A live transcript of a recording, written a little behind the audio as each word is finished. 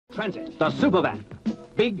Transit, the supervan.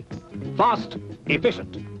 Big, fast,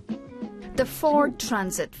 efficient. The Ford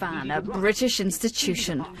Transit van, a British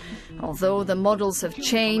institution. Although the models have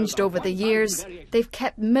changed over the years, they've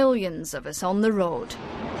kept millions of us on the road.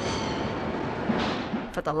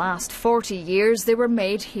 For the last 40 years, they were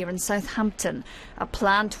made here in Southampton, a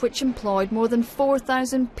plant which employed more than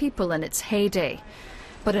 4,000 people in its heyday.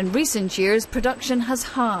 But in recent years, production has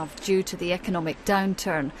halved due to the economic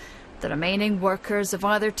downturn. The remaining workers have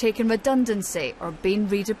either taken redundancy or been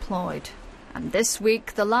redeployed. And this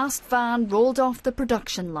week, the last van rolled off the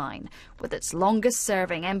production line, with its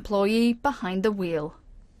longest-serving employee behind the wheel.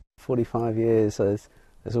 45 years has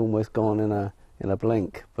almost gone in a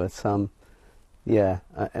blink, but yeah,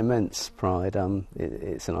 immense pride.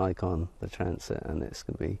 It's an icon, the Transit, and it's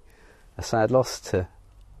going to be a sad loss to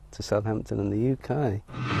Southampton and the UK.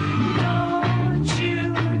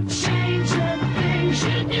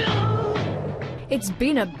 It's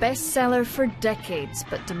been a bestseller for decades,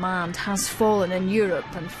 but demand has fallen in Europe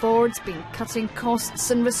and Ford's been cutting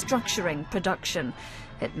costs and restructuring production.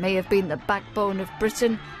 It may have been the backbone of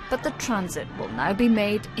Britain, but the Transit will now be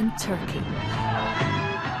made in Turkey.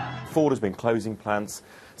 Ford has been closing plants.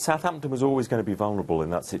 Southampton was always going to be vulnerable in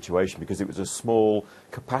that situation because it was a small,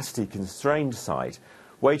 capacity-constrained site.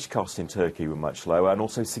 Wage costs in Turkey were much lower, and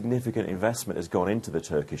also significant investment has gone into the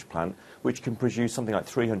Turkish plant, which can produce something like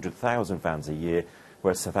 300,000 vans a year,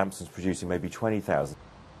 whereas Southampton's producing maybe 20,000.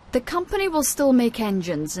 The company will still make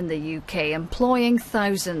engines in the UK, employing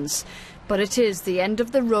thousands. But it is the end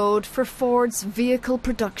of the road for Ford's vehicle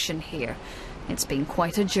production here. It's been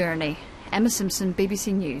quite a journey. Emma Simpson,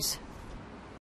 BBC News.